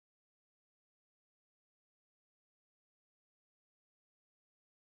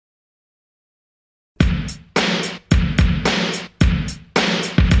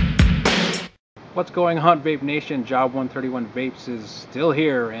What's going on, Vape Nation? Job 131 Vapes is still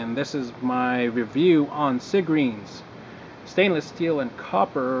here, and this is my review on Cigreen's stainless steel and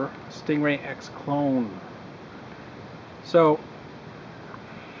copper Stingray X clone. So,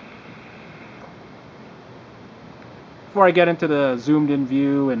 before I get into the zoomed in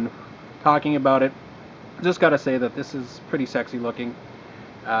view and talking about it, just gotta say that this is pretty sexy looking.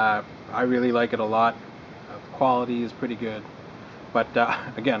 I really like it a lot. The quality is pretty good. But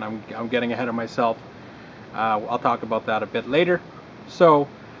again, I'm getting ahead of myself. I'll talk about that a bit later. So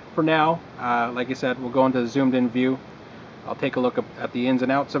for now, like I said, we'll go into the zoomed in view. I'll take a look at the ins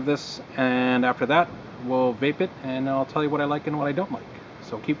and outs of this, and after that, we'll vape it, and I'll tell you what I like and what I don't like.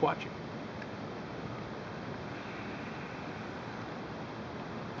 So keep watching.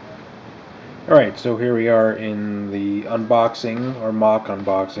 Alright, so here we are in the unboxing, or mock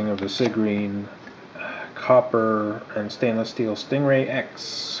unboxing, of the Cigreen copper and stainless steel Stingray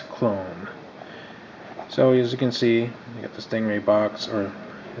X clone. So as you can see, you got the Stingray box, or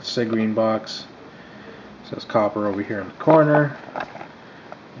the Cigreen box. It says copper over here in the corner,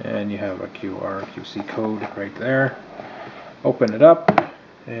 and you have a QC code right there. Open it up,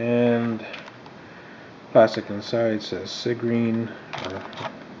 and plastic inside says Cigreen.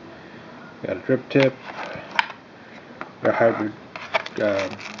 Got a drip tip, got a hybrid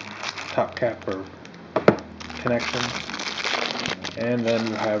top cap or connection, and then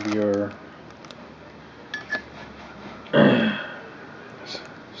you have your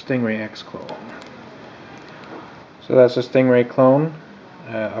Stingray X clone. So that's a Stingray clone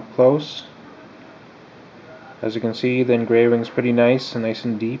up close. As you can see, the engraving's pretty nice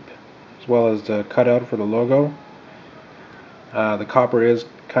and deep, as well as the cutout for the logo. The copper is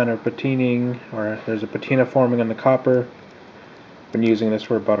kind of patining, or there's a patina forming on the copper. Been using this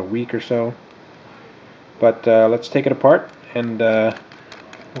for about a week or so. But let's take it apart and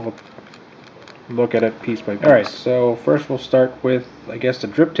we'll look at it piece by piece. Alright, so first we'll start with, I guess, the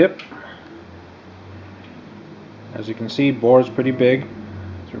drip tip. As you can see, bore's pretty big.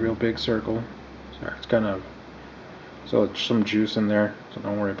 It's a real big circle. So it's kind of, so it's some juice in there, so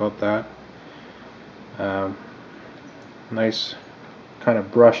don't worry about that. Nice kind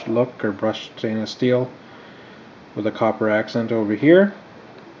of brushed look, or brushed stainless steel with a copper accent over here.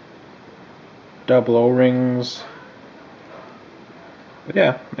 Double O-rings. But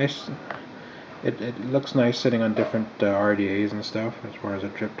yeah, nice. It looks nice sitting on different RDAs and stuff as far as a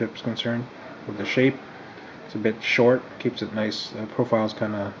drip tip is concerned. With the shape, it's a bit short, keeps it nice. Profile's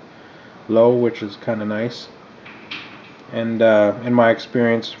kind of low, which is kind of nice. And in my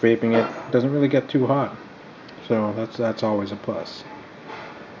experience vaping it, doesn't really get too hot. So that's always a plus.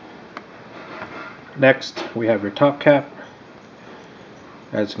 Next, we have your top cap.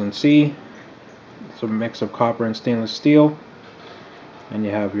 As you can see, it's a mix of copper and stainless steel. And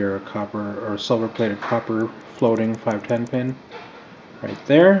you have your copper or silver plated copper floating 510 pin right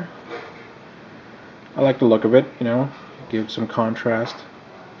there. I like the look of it, you know, gives some contrast.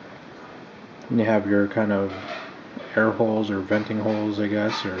 And you have your kind of air holes or venting holes, I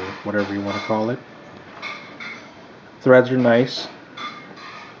guess, or whatever you want to call it. Threads are nice.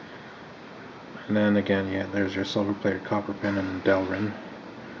 And then again, yeah, there's your silver plated copper pin and Delrin.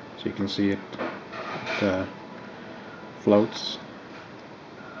 So you can see it floats.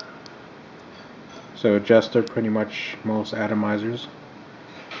 So adjusts are pretty much most atomizers.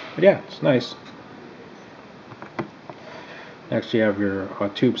 But yeah, it's nice. Next you have your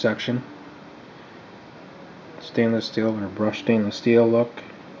tube section. Stainless steel, or brushed stainless steel look.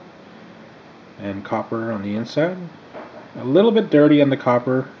 And copper on the inside. A little bit dirty on the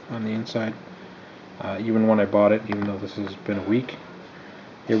copper on the inside. Even when I bought it, even though this has been a week.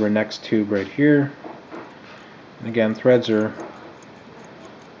 Here we're next tube right here. And again, threads are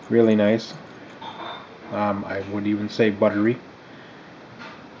really nice. I would even say buttery.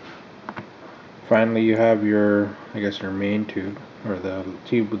 Finally, you have your, I guess, your main tube, or the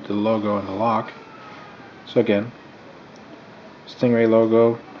tube with the logo and the lock. So again, Stingray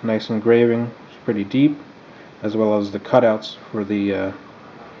logo, nice engraving, it's pretty deep, as well as the cutouts for the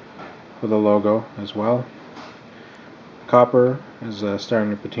logo as well. Copper is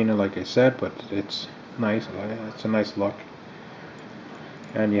starting to patina, like I said, but it's nice. It's a nice look.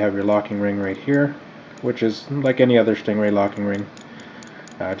 And you have your locking ring right here, which is like any other Stingray locking ring.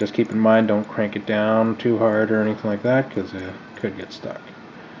 Just keep in mind, don't crank it down too hard or anything like that, because it could get stuck.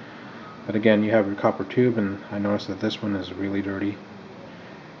 But again, you have your copper tube, and I noticed that this one is really dirty.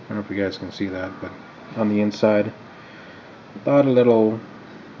 I don't know if you guys can see that, but on the inside, a lot of little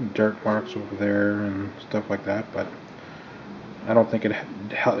dirt marks over there and stuff like that, but I don't think it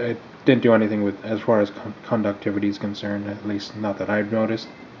didn't do anything with, as far as conductivity is concerned, at least not that I've noticed.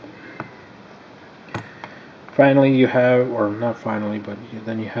 Finally you have, or not finally, but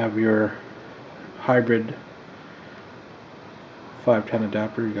then you have your hybrid 510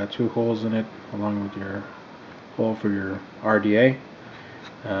 adapter. You got two holes in it along with your hole for your RDA.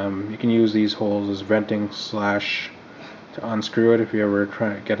 You can use these holes as venting slash to unscrew it if you ever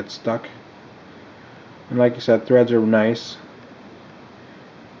try to get it stuck. And like you said, threads are nice.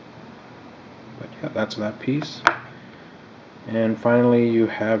 But yeah, that's that piece. And finally you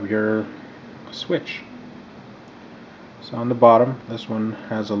have your switch. So on the bottom, this one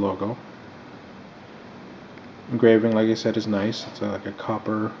has a logo. Engraving, like I said, is nice. It's like a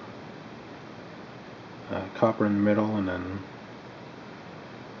copper in the middle, and then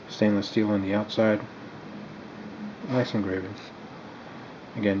stainless steel on the outside. Nice engraving.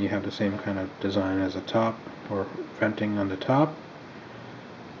 Again, you have the same kind of design as the top, or venting on the top.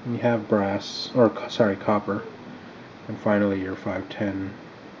 And you have brass, or sorry, copper. And finally your 510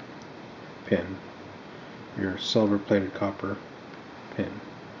 pin, your silver plated copper pin.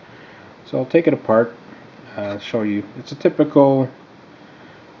 So I'll take it apart, show you. It's a typical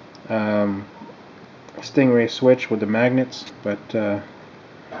Stingray switch with the magnets, but I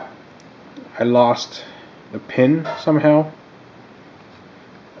lost the pin somehow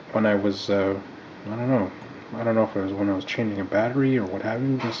when I was I don't know if it was when I was changing a battery or what have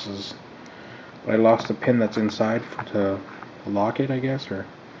you. But I lost the pin that's inside to lock it, I guess, or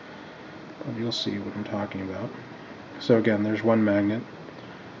you'll see what I'm talking about. So again, there's one magnet.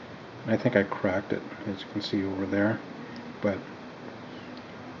 I think I cracked it, as you can see over there, but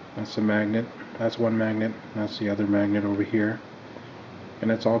that's a magnet. That's one magnet. That's the other magnet over here,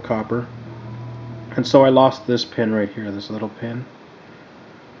 and it's all copper. And so I lost this pin right here, this little pin.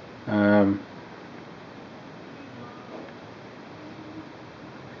 You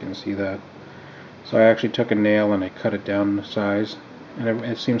can see that. So I actually took a nail and I cut it down to size, and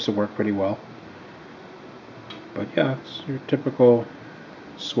it seems to work pretty well. But yeah, it's your typical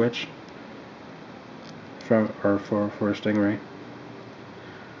switch for a Stingray.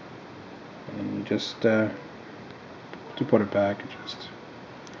 And you just to put it back, just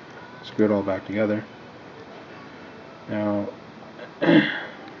screw it all back together. Now,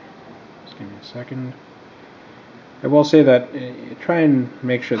 just give me a second. I will say that try and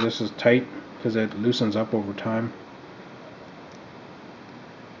make sure this is tight, because it loosens up over time.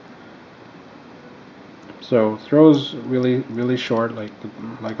 So throws really short, like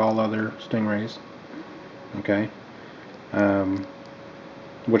all other Stingrays. Okay,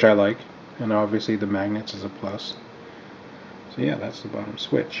 which I like, and obviously the magnets is a plus. So yeah, that's the bottom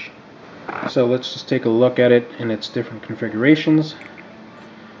switch. So let's just take a look at it in its different configurations.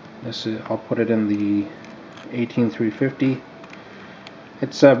 This is, I'll put it in the 18350.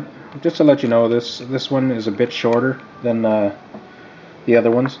 It's just to let you know, this one is a bit shorter than the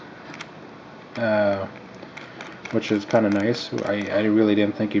other ones, which is kind of nice. I really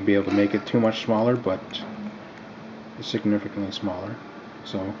didn't think you'd be able to make it too much smaller, but it's significantly smaller.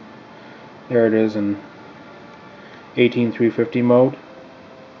 So there it is in 18350 mode.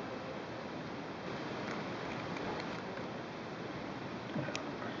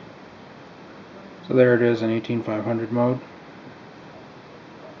 So there it is in 18500 mode.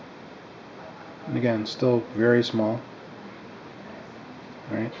 And again, still very small.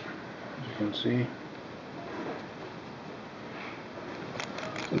 Right, as you can see.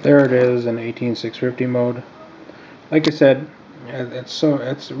 So there it is in 18650 mode. Like I said,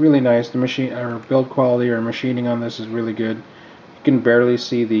 it's really nice. The machine or build quality or machining on this is really good. You can barely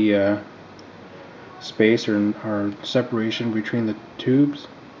see the space or separation between the tubes.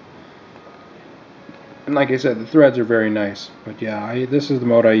 And like I said, the threads are very nice. But yeah, this is the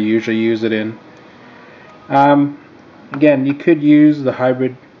mode I usually use it in. Again, you could use the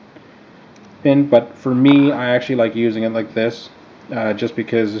hybrid pin, but for me, I actually like using it like this, just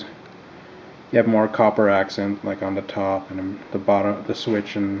because you have more copper accent, like on the top and the bottom, the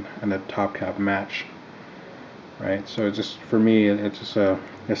switch and the top cap match. Right. So it's just, for me, it's just a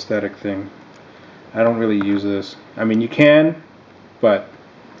aesthetic thing. I don't really use this. I mean, you can, but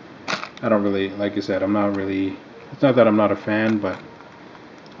I don't really, like I said, I'm not really, it's not that I'm not a fan, but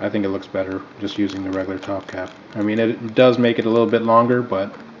I think it looks better just using the regular top cap. I mean, it does make it a little bit longer,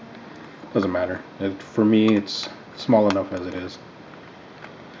 but it doesn't matter. For me, it's small enough as it is.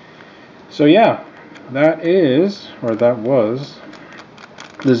 So yeah, that was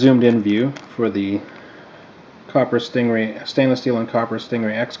the zoomed in view for the stainless steel and copper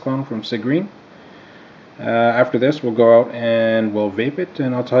Stingray X clone from Cigreen. After this, we'll go out and we'll vape it,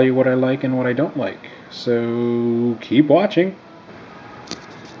 and I'll tell you what I like and what I don't like. So keep watching.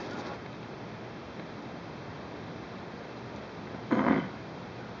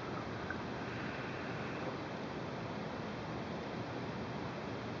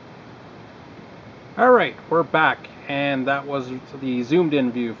 Alright, we're back, and that was the zoomed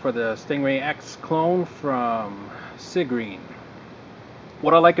in view for the Stingray X clone from Cigreen.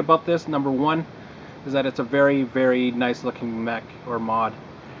 What I like about this, number one, is that it's a very, very nice looking mech or mod.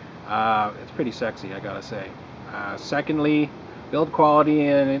 It's pretty sexy, I gotta say. Secondly, build quality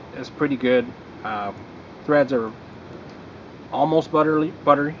in it is pretty good. Threads are almost buttery.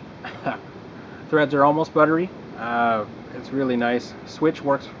 Threads are almost buttery. It's really nice. Switch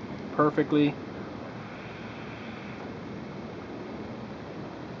works perfectly.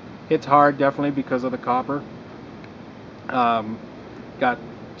 Hits hard, definitely, because of the copper. Got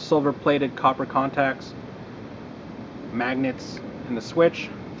silver plated copper contacts, magnets in the switch,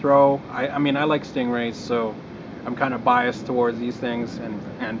 throw. I mean, I like Stingrays, so I'm kind of biased towards these things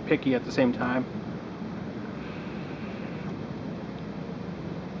and picky at the same time.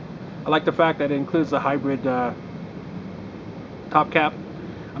 I like the fact that it includes the hybrid top cap.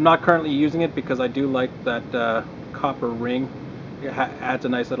 I'm not currently using it because I do like that copper ring. It adds a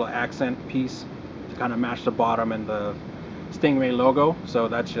nice little accent piece to kind of match the bottom and the Stingray logo. So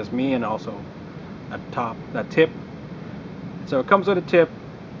that's just me, and also that tip. So it comes with a tip.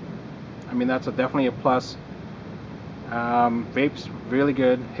 I mean, that's definitely a plus. Vape's really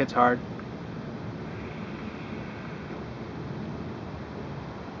good, hits hard.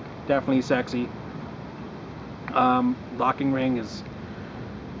 Definitely sexy. Locking ring is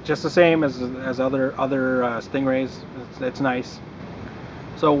just the same as other Stingrays. It's nice.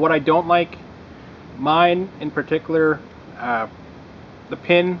 So what I don't like, mine in particular, the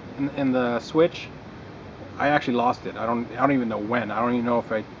pin in the switch, I actually lost it. I don't even know when. I don't even know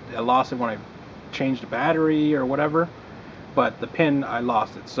if I lost it when I changed the battery or whatever. But the pin, I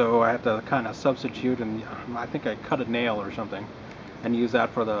lost it, so I had to kind of substitute, and I think I cut a nail or something, and use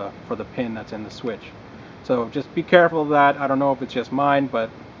that for the pin that's in the switch. So just be careful of that. I don't know if it's just mine, but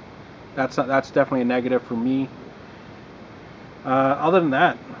that's definitely a negative for me. Other than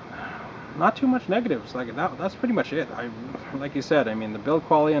that, not too much negatives. Like that's pretty much it. Like you said, I mean, the build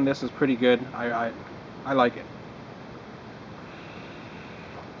quality on this is pretty good. I like it.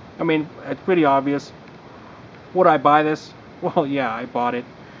 I mean, it's pretty obvious. Would I buy this? Well, yeah, I bought it.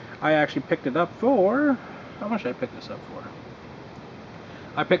 I actually picked it up for, how much did I pick this up for?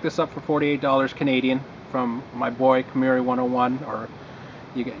 I picked this up for $48 Canadian from my boy Kamiri 101, or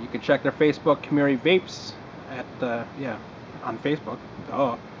you can check their Facebook, Kamiri Vapes, at yeah, on Facebook.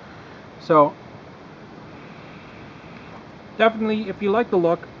 Oh, so definitely, if you like the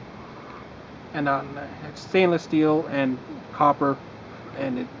look, and it's stainless steel and copper,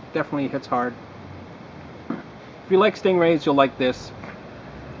 and it definitely hits hard. If you like Stingrays, you'll like this.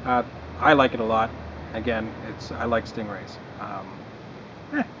 I like it a lot. Again, I like Stingrays.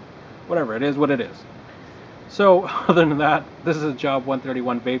 Whatever, it is what it is. So, other than that, this is Job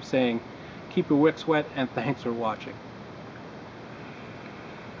 131 Vape saying, keep your wicks wet, and thanks for watching.